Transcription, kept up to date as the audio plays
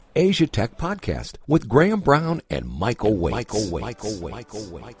Asia Tech Podcast with Graham Brown and Michael Waits.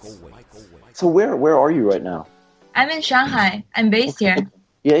 So where are you right now? I'm in Shanghai. I'm based here.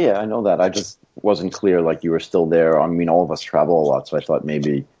 Yeah, I know that. I just wasn't clear, like you were still there. I mean, all of us travel a lot, so I thought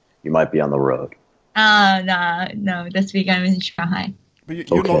maybe you might be on the road. No. This week I'm in Shanghai.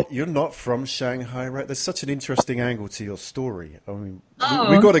 But Okay. you're not from Shanghai, right? There's such an interesting angle to your story. I mean,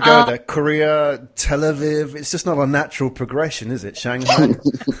 we got to go there. Korea, Tel Aviv. It's just not a natural progression, is it? Shanghai.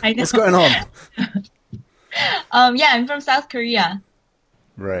 I know. What's going on? Yeah, I'm from South Korea.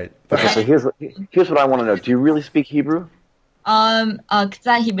 Right. Okay, so here's what I want to know. Do you really speak Hebrew? קצת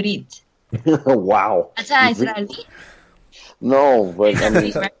היבריט. Wow. אתה ישראלי? No, but I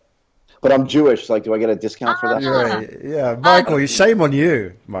mean, but I'm Jewish. Like, do I get a discount for that? Right. Yeah, Michael. Shame on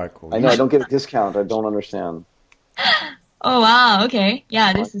you, Michael. I know I don't get a discount. I don't understand. Oh, wow. Okay.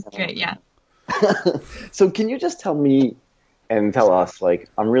 Yeah, this is great. Yeah. So can you just tell me and tell us, like,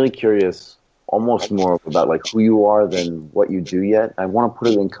 I'm really curious, almost more about like who you are than what you do yet. I want to put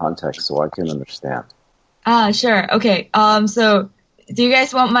it in context so I can understand. Sure. Okay. So do you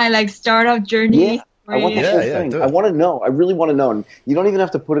guys want my like startup journey? Yeah, I want the whole thing. I want to know. I really want to know. And you don't even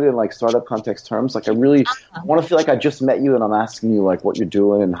have to put it in like startup context terms. Like I really want to feel like I just met you and I'm asking you like what you're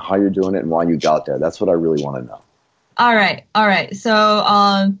doing and how you're doing it and why you got there. That's what I really want to know. All right. So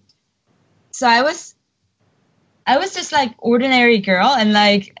so I was just like ordinary girl, and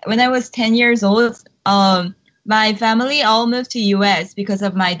like when I was 10 years old, my family all moved to US because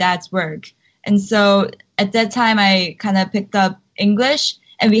of my dad's work. And so at that time I kind of picked up English,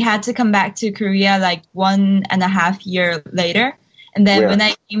 and we had to come back to Korea like 1.5 years later. And then when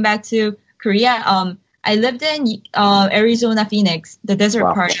I came back to Korea, I lived in Arizona, Phoenix, the desert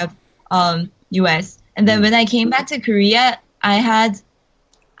part of US. And then when I came back to Korea, I had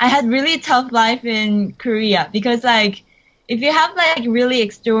really tough life in Korea because like if you have like really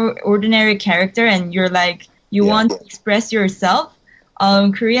extraordinary character and you're like you want to express yourself,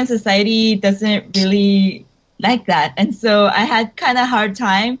 Korean society doesn't really like that. And so I had kind of hard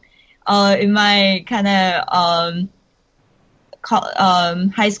time in my kind of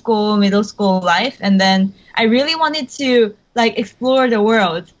high school, middle school life. And then I really wanted to like explore the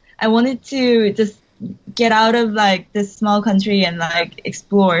world. I wanted to just get out of like this small country and like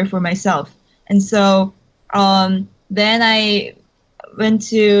explore for myself. And so then I went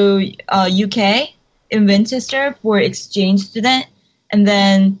to UK in Winchester for exchange student. And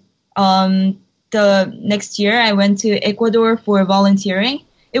then the next year I went to Ecuador for volunteering.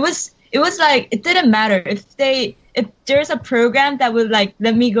 It was like it didn't matter if there's a program that would like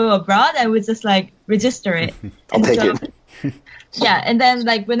let me go abroad, I would just like register it. I'll take it. Yeah, and then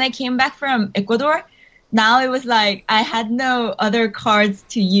like when I came back from Ecuador, now it was like I had no other cards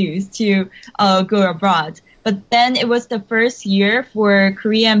to use to go abroad. But then it was the first year for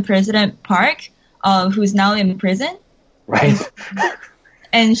Korean President Park, who's now in prison. Right.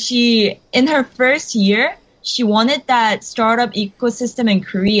 And she, in her first year, she wanted that startup ecosystem in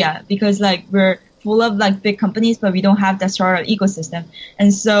Korea because like we're full of like big companies, but we don't have that startup ecosystem.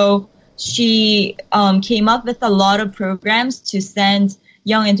 And so she came up with a lot of programs to send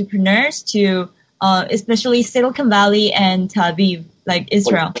young entrepreneurs to especially Silicon Valley and Tel Aviv, like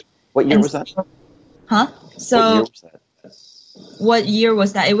Israel. What year was that? Huh? So what year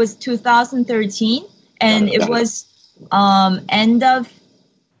was that? It was 2013, and it was end of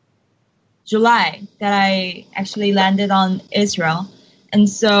July that I actually landed on Israel. And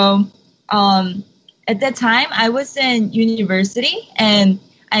so at that time I was in university and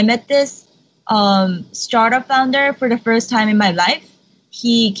I met this startup founder for the first time in my life.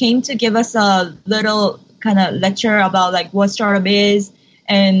 He came to give us a little kind of lecture about like what startup is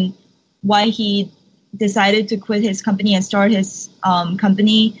and why he decided to quit his company and start his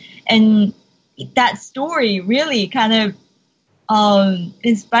company. And that story really kind of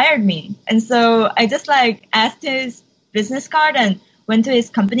inspired me. And so I just like asked his business card and went to his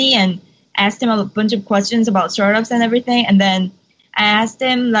company and asked him a bunch of questions about startups and everything. And then I asked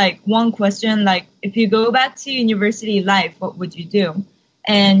him like one question, like, if you go back to university life, what would you do?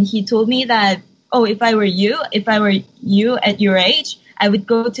 And he told me that, oh, if I were you at your age, I would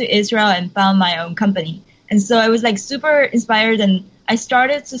go to Israel and found my own company. And so I was like super inspired and I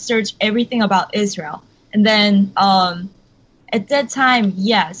started to search everything about Israel. And then at that time,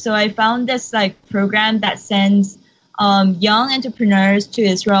 so I found this like program that sends young entrepreneurs to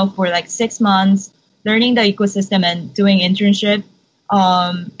Israel for like 6 months, learning the ecosystem and doing internship.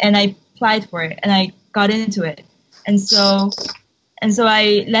 And I applied for it and I got into it. And so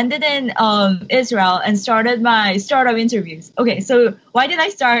I landed in Israel and started my startup interviews. Okay, so why did I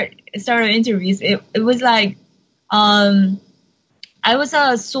start startup interviews? It was like I was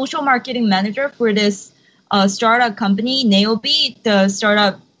a social marketing manager for this startup company, Naobi, the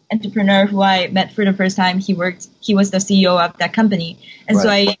startup entrepreneur who I met for the first time. He was the CEO of that company. And so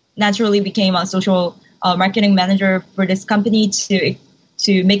I naturally became a social marketing manager for this company to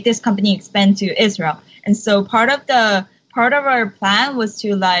make this company expand to Israel. And so part of our plan was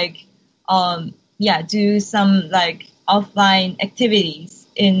to do some like offline activities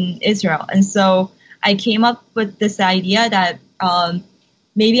in Israel. And so I came up with this idea that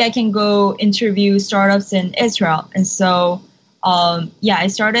maybe I can go interview startups in Israel. And so I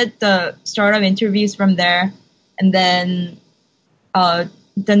started the startup interviews from there. And then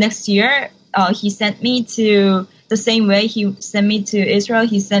the next year, he sent me to the same way he sent me to Israel.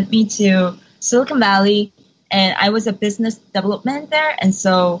 He sent me to Silicon Valley, and I was a business development there. And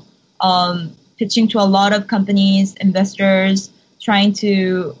so pitching to a lot of companies, investors, trying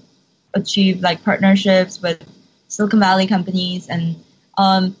to achieve like partnerships with Silicon Valley companies. And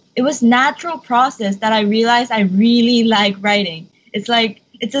it was natural process that I realized I really like writing. It's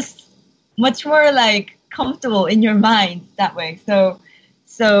just much more like comfortable in your mind that way. So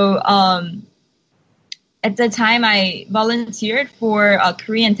at the time I volunteered for a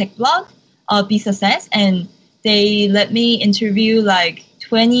Korean tech blog, Be Success, and they let me interview like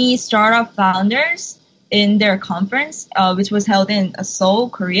 20 startup founders in their conference, which was held in Seoul,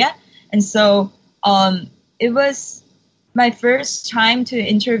 Korea. And so it was my first time to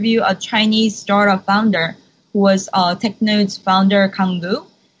interview a Chinese startup founder who was TechNode's founder, Kang Lu.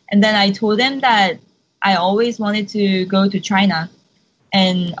 And then I told him that I always wanted to go to China.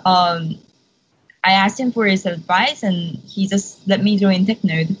 And I asked him for his advice, and he just let me join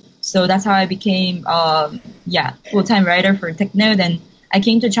TechNode. So that's how I became full-time writer for TechNode. And I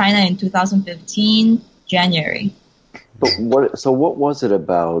came to China in 2015, January. But what was it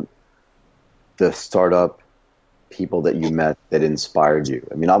about the startup people that you met that inspired you?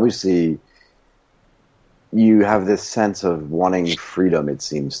 I mean, obviously, you have this sense of wanting freedom, it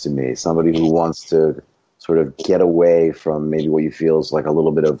seems to me. Somebody who wants to sort of get away from maybe what you feel is like a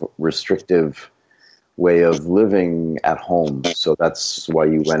little bit of restrictive way of living at home. So that's why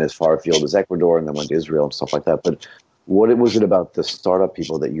you went as far afield as Ecuador and then went to Israel and stuff like that. But what was it about the startup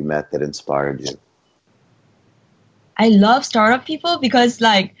people that you met that inspired you? I love startup people because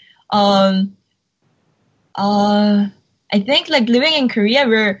I think like living in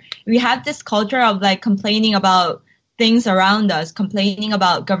Korea, we have this culture of like complaining about things around us, complaining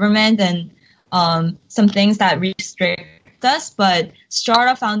about government and some things that restrict us. But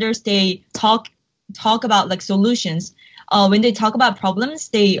startup founders, they talk about like solutions. When they talk about problems,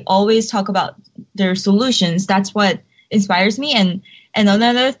 they always talk about their solutions. That's what inspires me. And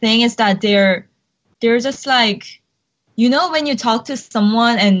another thing is that they're just like, you know, when you talk to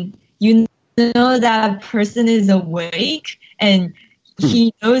someone and you know that person is awake and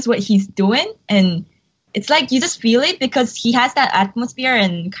he knows what he's doing, and it's like you just feel it because he has that atmosphere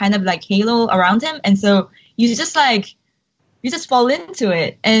and kind of like halo around him, and so you just fall into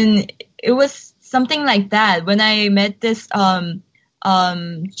it. And it was something like that when I met this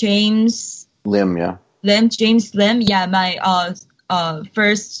James Lim, my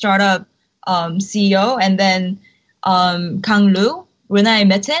first startup CEO, and then Kang Lu. When I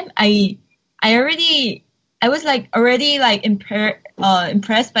met him, I was already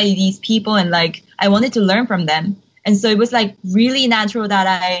impressed by these people, and like I wanted to learn from them. And so it was like really natural that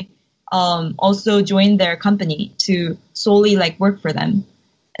I also joined their company to solely like work for them.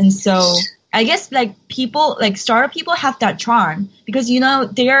 And so I guess like people, like startup people have that charm because, you know,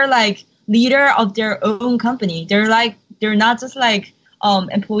 they are like leader of their own company. They're not just like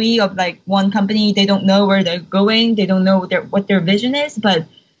employee of like one company. They don't know where they're going. They don't know what their vision is. But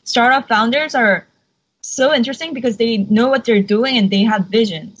startup founders are so interesting because they know what they're doing and they have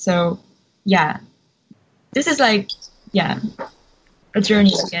vision. So yeah, this is like, yeah, a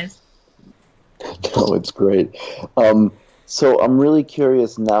journey, I guess. No, it's great. So I'm really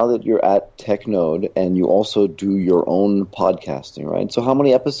curious now that you're at TechNode and you also do your own podcasting, right? So how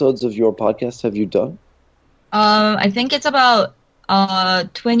many episodes of your podcast have you done? I think it's about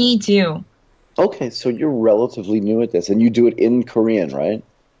 22. Okay, so you're relatively new at this, and you do it in Korean, right?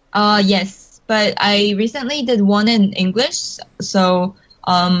 Yes, but I recently did one in English, so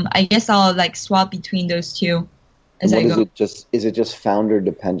I guess I'll like swap between those two as I go. Is it just founder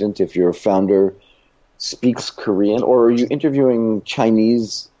dependent if your founder speaks Korean, or are you interviewing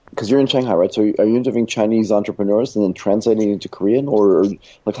Chinese? Because you're in Shanghai, right? So are you interviewing Chinese entrepreneurs and then translating into Korean, or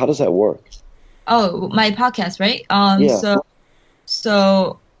like how does that work? Oh, my podcast, right? Yeah.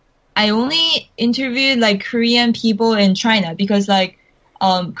 So I only interviewed like Korean people in China because like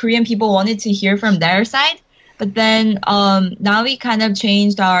Korean people wanted to hear from their side. But then now we kind of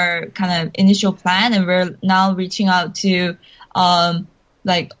changed our kind of initial plan, and we're now reaching out to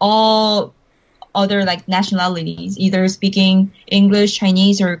like all other like nationalities, either speaking English,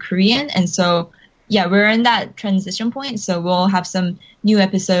 Chinese, or Korean. And so, yeah, we're in that transition point. So we'll have some new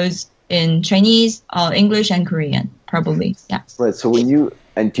episodes in Chinese, English, and Korean, probably. Yeah. Right. So do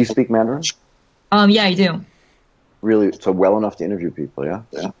you speak Mandarin? Yeah, I do. Really? So well enough to interview people,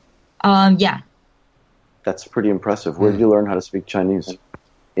 yeah? Yeah. That's pretty impressive. Where did you learn how to speak Chinese?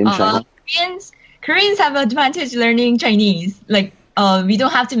 In China? Koreans have an advantage learning Chinese. Like, we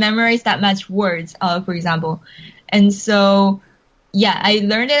don't have to memorize that much words, for example. And so, yeah, I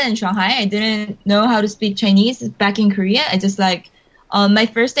learned it in Shanghai. I didn't know how to speak Chinese back in Korea. I just like, my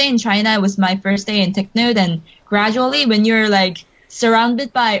first day in China was my first day in TechNode. And gradually, when you're like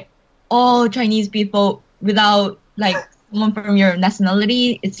surrounded by all Chinese people without like someone from your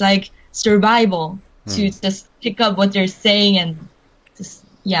nationality, it's like survival to just pick up what they're saying and just,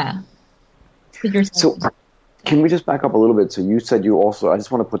 yeah. So can we just back up a little bit? So you said you also, I just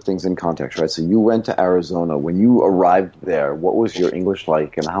want to put things in context, right? So you went to Arizona. When you arrived there, what was your English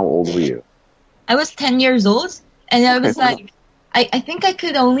like and how old were you? I was 10 years old and I was like, I think I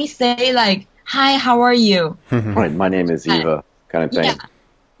could only say like, hi, how are you? Right, my name is Eva kind of thing. Yeah.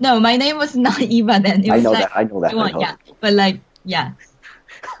 No, my name was not Eva then. It was I know that. Yeah, but like, yeah.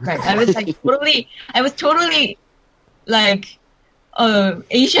 Right. I was like totally like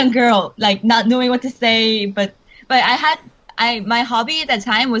Asian girl, like not knowing what to say, but my hobby at that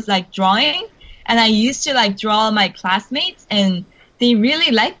time was like drawing, and I used to like draw my classmates, and they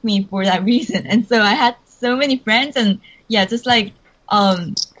really liked me for that reason. And so I had so many friends, and yeah, just like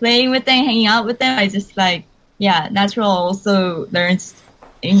playing with them, hanging out with them. I just like, yeah, natural also learned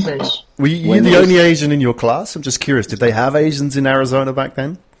English. Were you the only Asian in your class? I'm just curious. Did they have Asians in Arizona back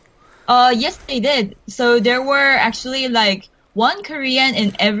then? Yes, they did. So there were actually like one Korean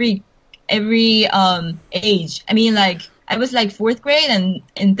in every age. I mean, like I was like 4th grade, and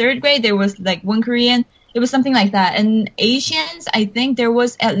in 3rd grade there was like one Korean. It was something like that. And Asians, I think there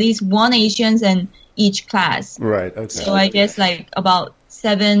was at least one Asians in each class. Right. Okay. So I guess like about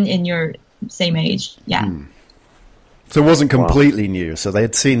 7 in your same age. Yeah. So it wasn't completely new. So they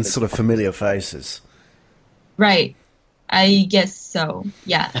had seen sort of familiar faces. Right. I guess so.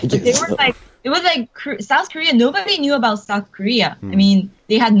 Yeah. But they were like, it was like South Korea. Nobody knew about South Korea. I mean,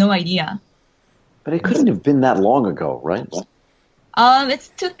 they had no idea. But it couldn't have been that long ago, right? It's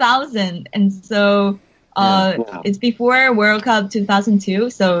 2000, and so it's before World Cup 2002.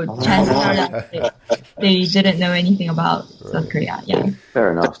 So chances are that they didn't know anything about South Korea. Yeah.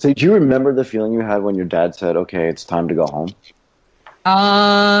 Fair enough. So do you remember the feeling you had when your dad said, "Okay, it's time to go home"?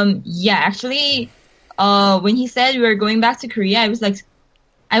 Yeah, actually, when he said we were going back to Korea,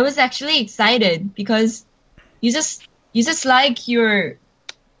 I was actually excited because you just like your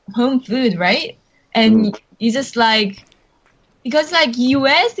home food, right? And you just like, because like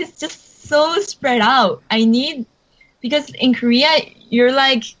US is just so spread out. Because in Korea, you're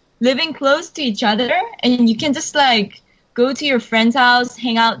like living close to each other and you can just like go to your friend's house,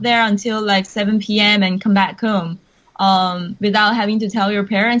 hang out there until like 7 p.m. and come back home, without having to tell your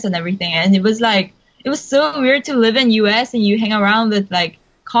parents and everything. And it was so weird to live in US and you hang around with like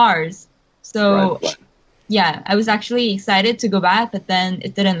cars. So right. Yeah, I was actually excited to go back, but then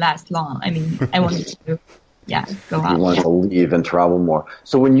it didn't last long. I mean, I wanted to, go out. You wanted to leave and travel more.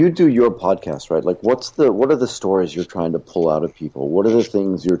 So when you do your podcast, right, like what are the stories you're trying to pull out of people? What are the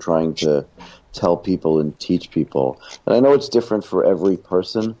things you're trying to tell people and teach people? And I know it's different for every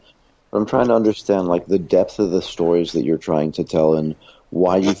person, but I'm trying to understand like the depth of the stories that you're trying to tell and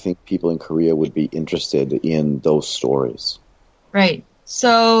why you think people in Korea would be interested in those stories. Right.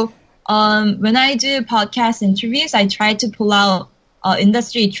 So when I do podcast interviews, I try to pull out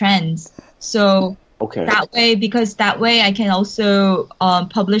industry trends. So that way I can also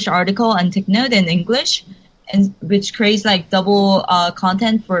publish article on TechNode in English, and which creates like double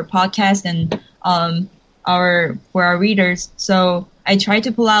content for podcast and for our readers. So I try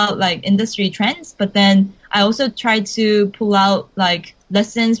to pull out like industry trends, but then I also try to pull out like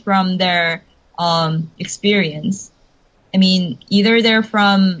lessons from their experience. I mean, either they're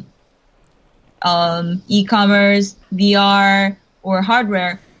from e-commerce, VR, or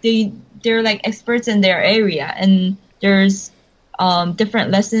hardware. They're like experts in their area, and there's different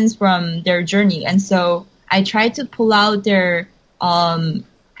lessons from their journey. And so I try to pull out their kind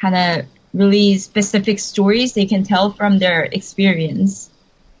of really specific stories they can tell from their experience,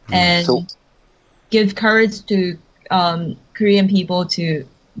 and give courage to Korean people to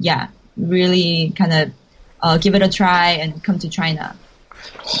really kind of give it a try and come to China.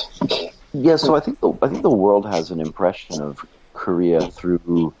 Yeah, so I think the world has an impression of Korea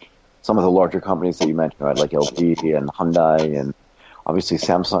through some of the larger companies that you mentioned, right? Like LG and Hyundai, and obviously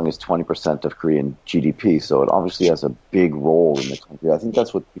Samsung is 20% of Korean GDP, so it obviously has a big role in the country. I think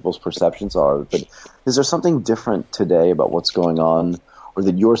that's what people's perceptions are. But is there something different today about what's going on, or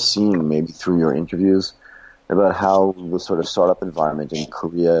that you're seeing maybe through your interviews, about how the sort of startup environment in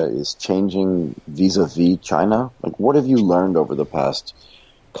Korea is changing vis-a-vis China? Like, what have you learned over the past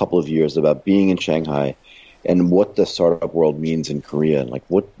couple of years about being in Shanghai and what the startup world means in Korea? Like,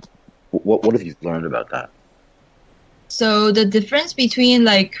 what have you learned about that? So the difference between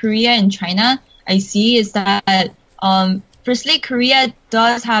like Korea and China, I see, is that firstly, Korea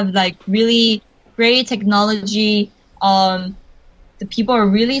does have like really great technology. The people are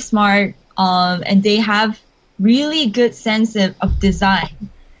really smart, and they have really good sense of design.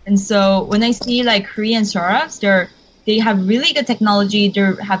 And so when I see like Korean startups, they have really good technology,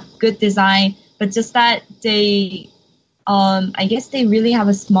 they have good design, but just that they, I guess they really have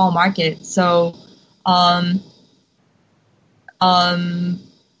a small market. So, and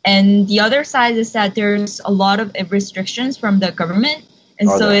the other side is that there's a lot of restrictions from the government. And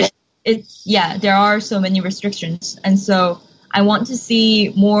there are so many restrictions. And so I want to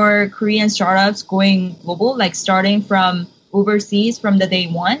see more Korean startups going global, like starting from overseas from the day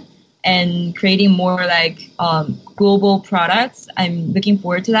one and creating more like global products. I'm looking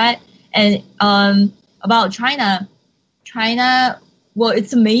forward to that. And about China, well,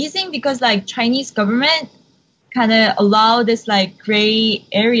 it's amazing because like Chinese government kind of allow this like gray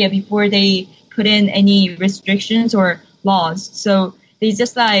area before they put in any restrictions or laws. So they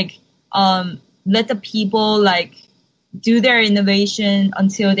just like let the people like do their innovation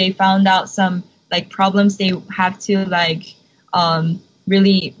until they found out some like problems they have to like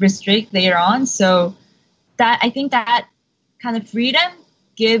really restrict later on. So that I think that kind of freedom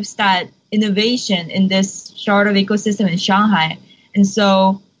gives that innovation in this startup ecosystem in Shanghai. And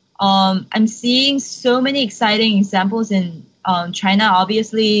so I'm seeing so many exciting examples in China.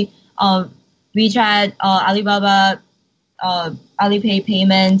 Obviously, WeChat, Alibaba, Alipay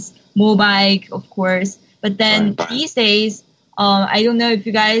payments, Mobike, of course. But then these days, I don't know if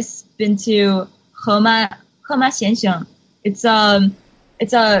you guys been to Hema Xianxiang. It's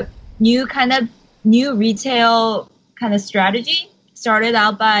a new retail kind of strategy started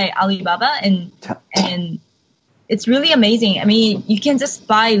out by Alibaba, and it's really amazing. I mean, you can just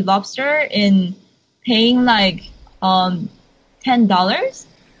buy lobster in paying like $10,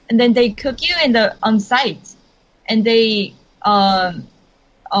 and then they cook you on site, and they when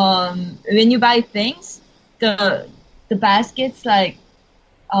you buy things, the baskets like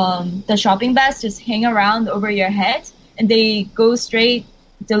the shopping bags just hang around over your head, and they go straight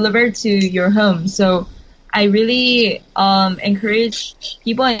delivered to your home. So I really encourage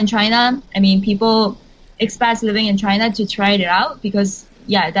people in China. I mean, expats living in China to try it out, because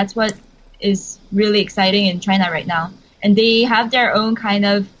that's what is really exciting in China right now. And they have their own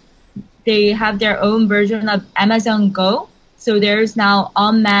version of Amazon Go. So there's now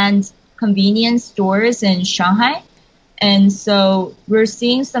unmanned convenience stores in Shanghai. And so we're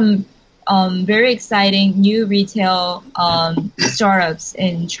seeing some very exciting new retail startups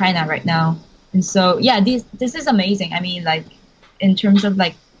in China right now. And so this is amazing. I mean, like in terms of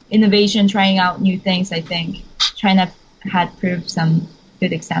like innovation, trying out new things, I think China had proved some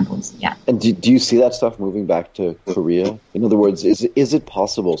good examples. Yeah. And do you see that stuff moving back to Korea? In other words, is it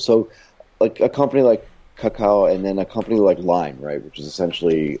possible? So like a company like Kakao and then a company like Line, right, which is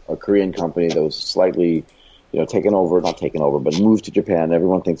essentially a Korean company that was slightly, not taken over, but moved to Japan.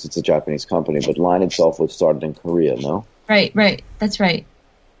 Everyone thinks it's a Japanese company, but Line itself was started in Korea, no? Right. That's right.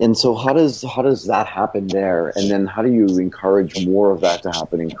 And so how does that happen there? And then how do you encourage more of that to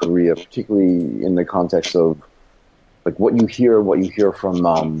happen in Korea, particularly in the context of like what you hear from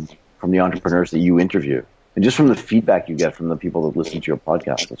the entrepreneurs that you interview, and just from the feedback you get from the people that listen to your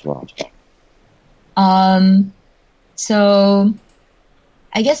podcast as well? So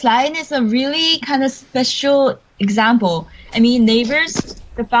I guess Line is a really kind of special example. I mean,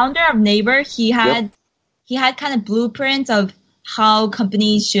 the founder of Naver, he had kind of blueprints of how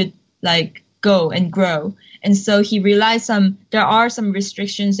companies should like go and grow. And so he realized there are some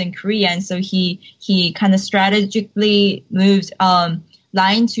restrictions in Korea. And so he kind of strategically moved,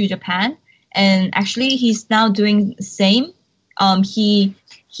 Line to Japan. And actually he's now doing the same. He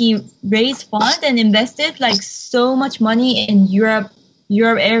raised funds and invested like so much money in Europe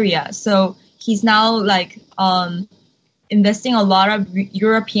area. So he's now like, investing a lot of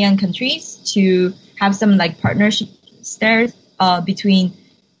European countries to have some like partnerships there, between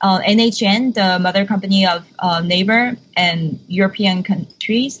NHN, the mother company of Naver and European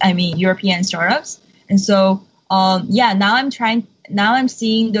countries, European startups. And so, now I'm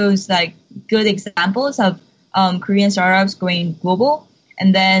seeing those like good examples of Korean startups going global.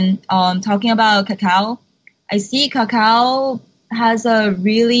 And then talking about Kakao, I see Kakao has a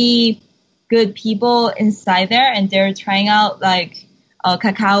really good people inside there, and they're trying out like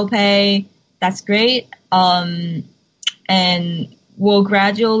Kakao Pay. That's great. And we'll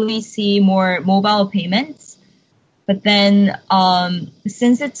gradually see more mobile payments. But then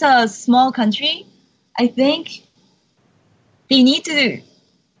since it's a small country, I think they need to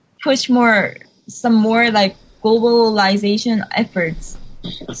push some more like globalization efforts.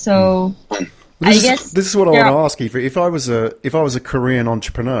 So I guess this is what I want to ask you. If I was a Korean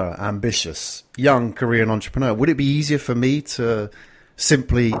entrepreneur, ambitious, young Korean entrepreneur, would it be easier for me to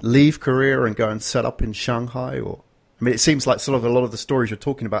simply leave Korea and go and set up in Shanghai? Or, I mean, it seems like sort of a lot of the stories you're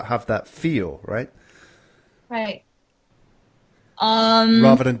talking about have that feel, right? Right.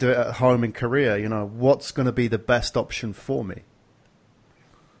 Rather than do it at home in Korea, what's going to be the best option for me?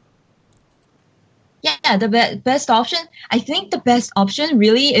 Yeah, the best option. I think the best option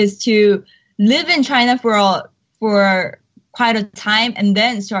really is to live in China for quite a time and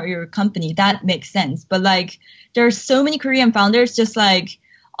then start your company. That makes sense. But like, there are so many Korean founders just like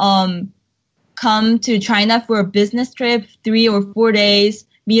come to China for a business trip, 3 or 4 days,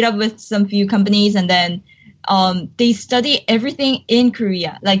 meet up with some few companies, and then they study everything in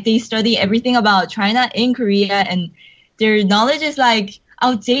Korea. Like they study everything about China in Korea, and their knowledge is like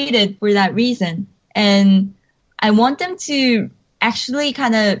outdated for that reason. And I want them to actually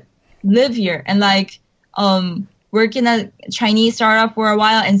kind of live here and like work in a Chinese startup for a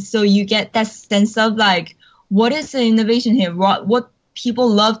while, and so you get that sense of like what is the innovation here, what people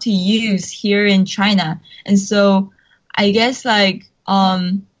love to use here in China. And so I guess like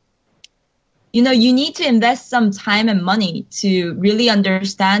you need to invest some time and money to really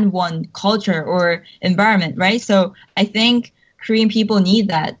understand one culture or environment, right? So I think Korean people need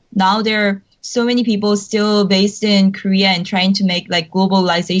that. Now there are so many people still based in Korea and trying to make like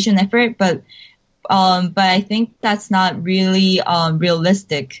globalization effort, but I think that's not really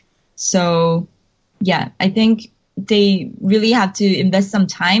realistic. So yeah, I think they really have to invest some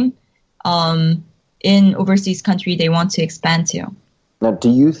time in overseas country they want to expand to. Now, do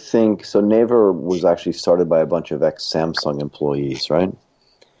you think, so Naver was actually started by a bunch of ex-Samsung employees, right?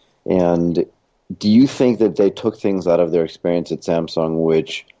 And do you think that they took things out of their experience at Samsung,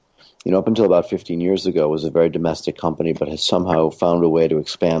 which, up until about 15 years ago was a very domestic company, but has somehow found a way to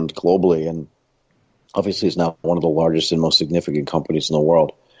expand globally, and obviously is now one of the largest and most significant companies in the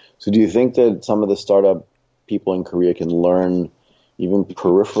world. So do you think that some of the startup people in Korea can learn even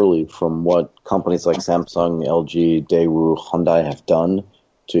peripherally from what companies like Samsung, LG, Daewoo, Hyundai have done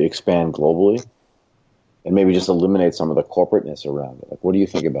to expand globally, and maybe just eliminate some of the corporateness around it? Like, what do you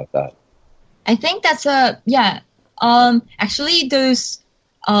think about that? I think that's actually those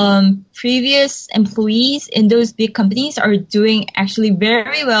previous employees in those big companies are doing actually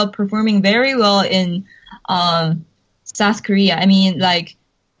very well, performing very well in South Korea. I mean, like,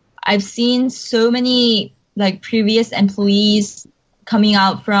 I've seen so many like previous employees coming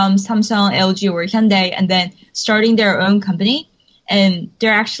out from Samsung, LG, or Hyundai, and then starting their own company, and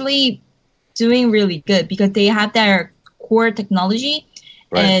they're actually doing really good because they have their core technology,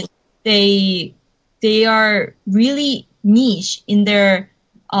 right, and they are really niche in their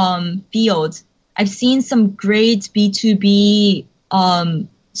field. I've seen some great B2B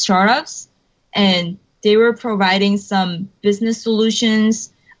startups, and they were providing some business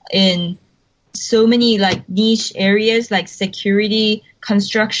solutions in so many like niche areas like security,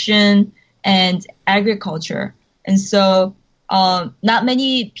 construction, and agriculture. And so not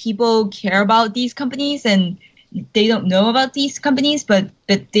many people care about these companies, and they don't know about these companies, but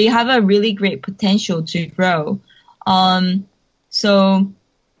they have a really great potential to grow. So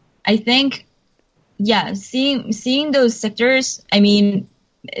I think, seeing those sectors, I mean,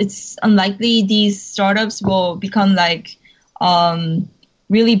 it's unlikely these startups will become like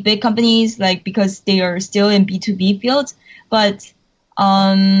really big companies, like, because they are still in B2B fields. But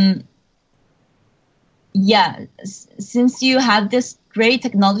since you have this great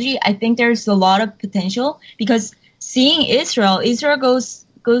technology, I think there's a lot of potential, because seeing Israel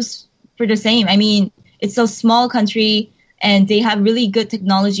goes for the same. I mean, it's a small country, and they have really good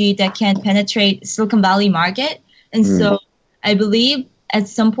technology that can penetrate Silicon Valley market. And so I believe at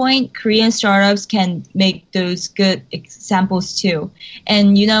some point, Korean startups can make those good examples too.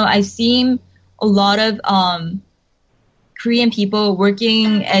 And, I've seen a lot of Korean people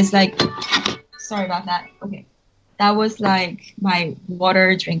working as like, sorry about that. Okay. that was like my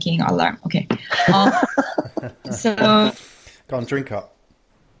water drinking alarm. Okay. So Go on, drink up.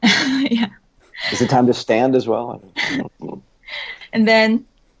 yeah. Is it time to stand as well? And then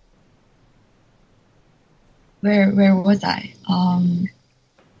where was I?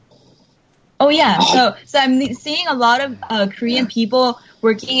 Oh yeah, so I'm seeing a lot of Korean people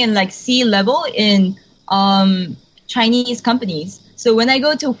working in like C-level in Chinese companies. So when I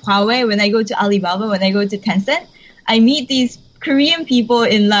go to Huawei, when I go to Alibaba, when I go to Tencent, I meet these Korean people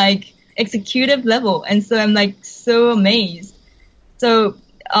in like executive level, and so I'm like so amazed. So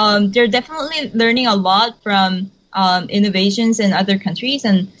they're definitely learning a lot from innovations in other countries,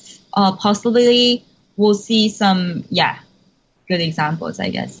 and possibly we'll see some good examples, I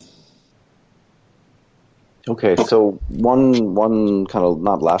guess. Okay, so one kind of,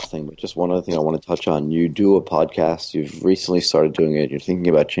 not last thing, but just one other thing I want to touch on. You do a podcast. You've recently started doing it. You're thinking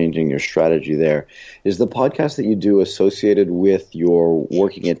about changing your strategy there. Is the podcast that you do associated with your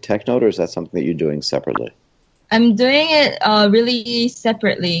working at TechNode, or is that something that you're doing separately? I'm doing it really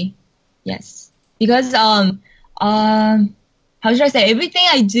separately, yes. Because how should I say? Everything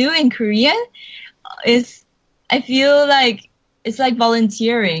I do in Korean is, I feel like it's like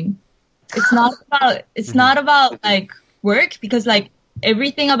volunteering. It's not about like work, because like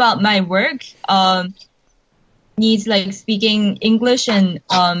everything about my work needs like speaking English and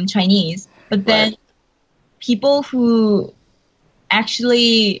Chinese. But then people who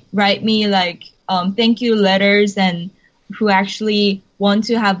actually write me like thank you letters and who actually want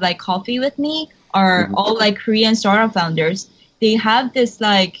to have like coffee with me are all like Korean startup founders. They have this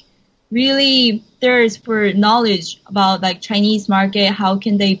like really thirst for knowledge about like Chinese market, how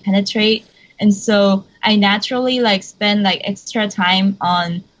can they penetrate. And so I naturally like spend like extra time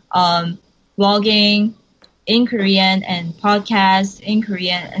on blogging in Korean and podcasts in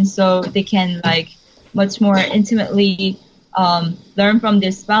Korean. And so they can like much more intimately learn from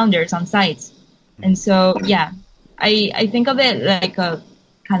these founders on sites. And so, I think of it like a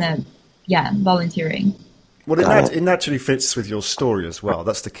kind of, volunteering. Well, it naturally fits with your story as well.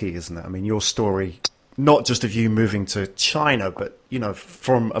 That's the key, isn't it? I mean, your story, not just of you moving to China, but, you know,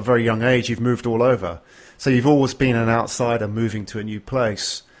 from a very young age, you've moved all over. So you've always been an outsider moving to a new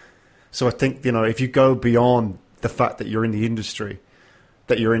place. So I think, you know, if you go beyond the fact that you're in the industry,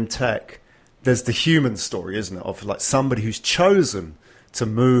 that you're in tech, there's the human story, isn't it? Of like somebody who's chosen to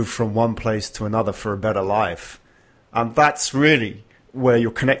move from one place to another for a better life. And that's really where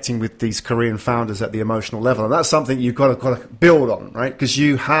you're connecting with these Korean founders at the emotional level. And that's something you've got to build on, right? Because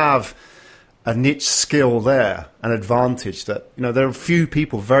you have a niche skill there, an advantage that, you know, there are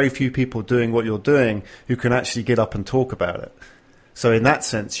very few people doing what you're doing who can actually get up and talk about it. So in that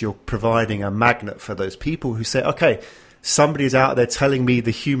sense, you're providing a magnet for those people who say, okay, somebody's out there telling me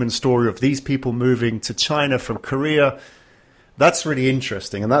the human story of these people moving to China from Korea. That's really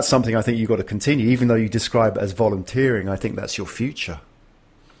interesting, and that's something I think you've got to continue, even though you describe it as volunteering. I think that's your future.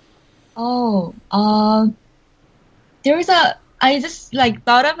 I just like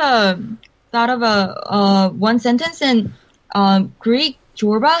thought of a one sentence in Greek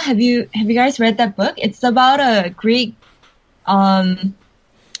Jorba. Have you guys read that book? It's about a Greek.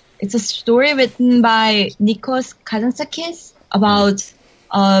 It's a story written by Nikos Kazantzakis about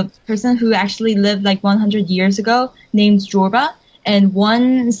a person who actually lived like 100 years ago named Jorba. And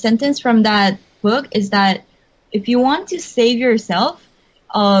one sentence from that book is that if you want to save yourself,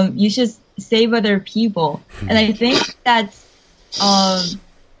 you should save other people. And I think that's,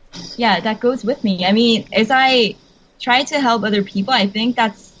 that goes with me. I mean, as I try to help other people, I think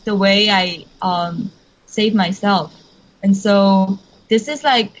that's the way I save myself. And so this is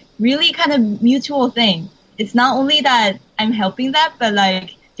like really kind of mutual thing. It's not only that I'm helping them, but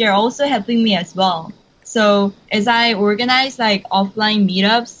like they're also helping me as well. So as I organize like offline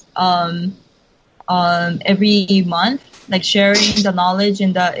meetups every month, like sharing the knowledge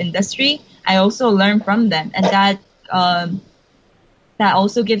in the industry, I also learn from them, and that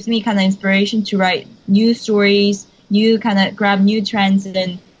also gives me kind of inspiration to write new stories, new kind of grab new trends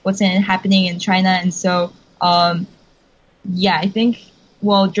and what's happening in China. And so I think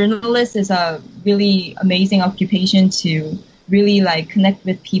journalist is a really amazing occupation to really like connect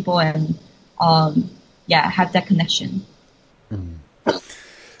with people and have that connection.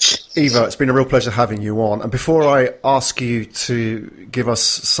 Eva, it's been a real pleasure having you on. And before I ask you to give us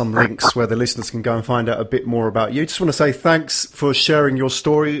some links where the listeners can go and find out a bit more about you, I just want to say thanks for sharing your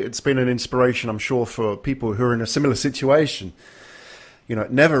story. It's been an inspiration, I'm sure, for people who are in a similar situation. You know,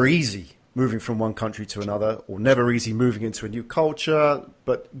 never easy moving from one country to another, or never easy moving into a new culture.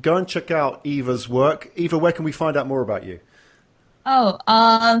 But go and check out Eva's work. Eva, where can we find out more about you?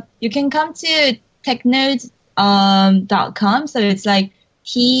 You can come to TechNode .com. So it's like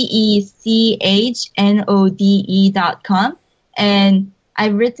TECHNODE.com. And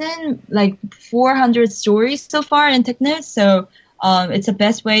I've written like 400 stories so far in TechNode. So it's the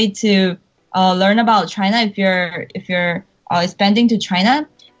best way to learn about China if you're expanding to China.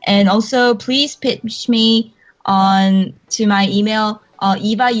 And also, please pitch me to my email,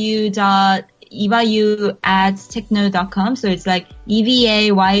 evayu@technode.com. So it's like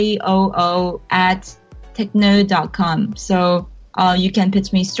EVAYOO @technode.com. So you can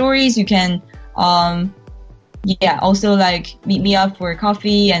pitch me stories. You can also like meet me up for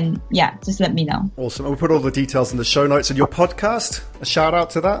coffee, and just let me know. Awesome. We'll put all the details in the show notes. And your podcast, a shout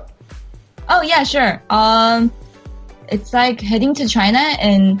out to that? Oh yeah, sure. It's like Heading to China,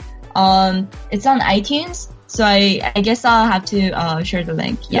 and it's on iTunes. So I guess I'll have to share the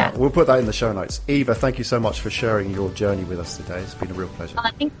link. Yeah, we'll put that in the show notes. Eva, thank you so much for sharing your journey with us today. It's been a real pleasure.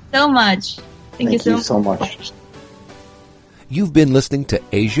 Thank you so much. Thank you so much. You've been listening to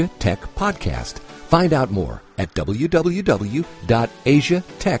Asia Tech Podcast. Find out more at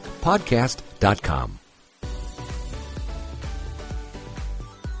www.asiatechpodcast.com.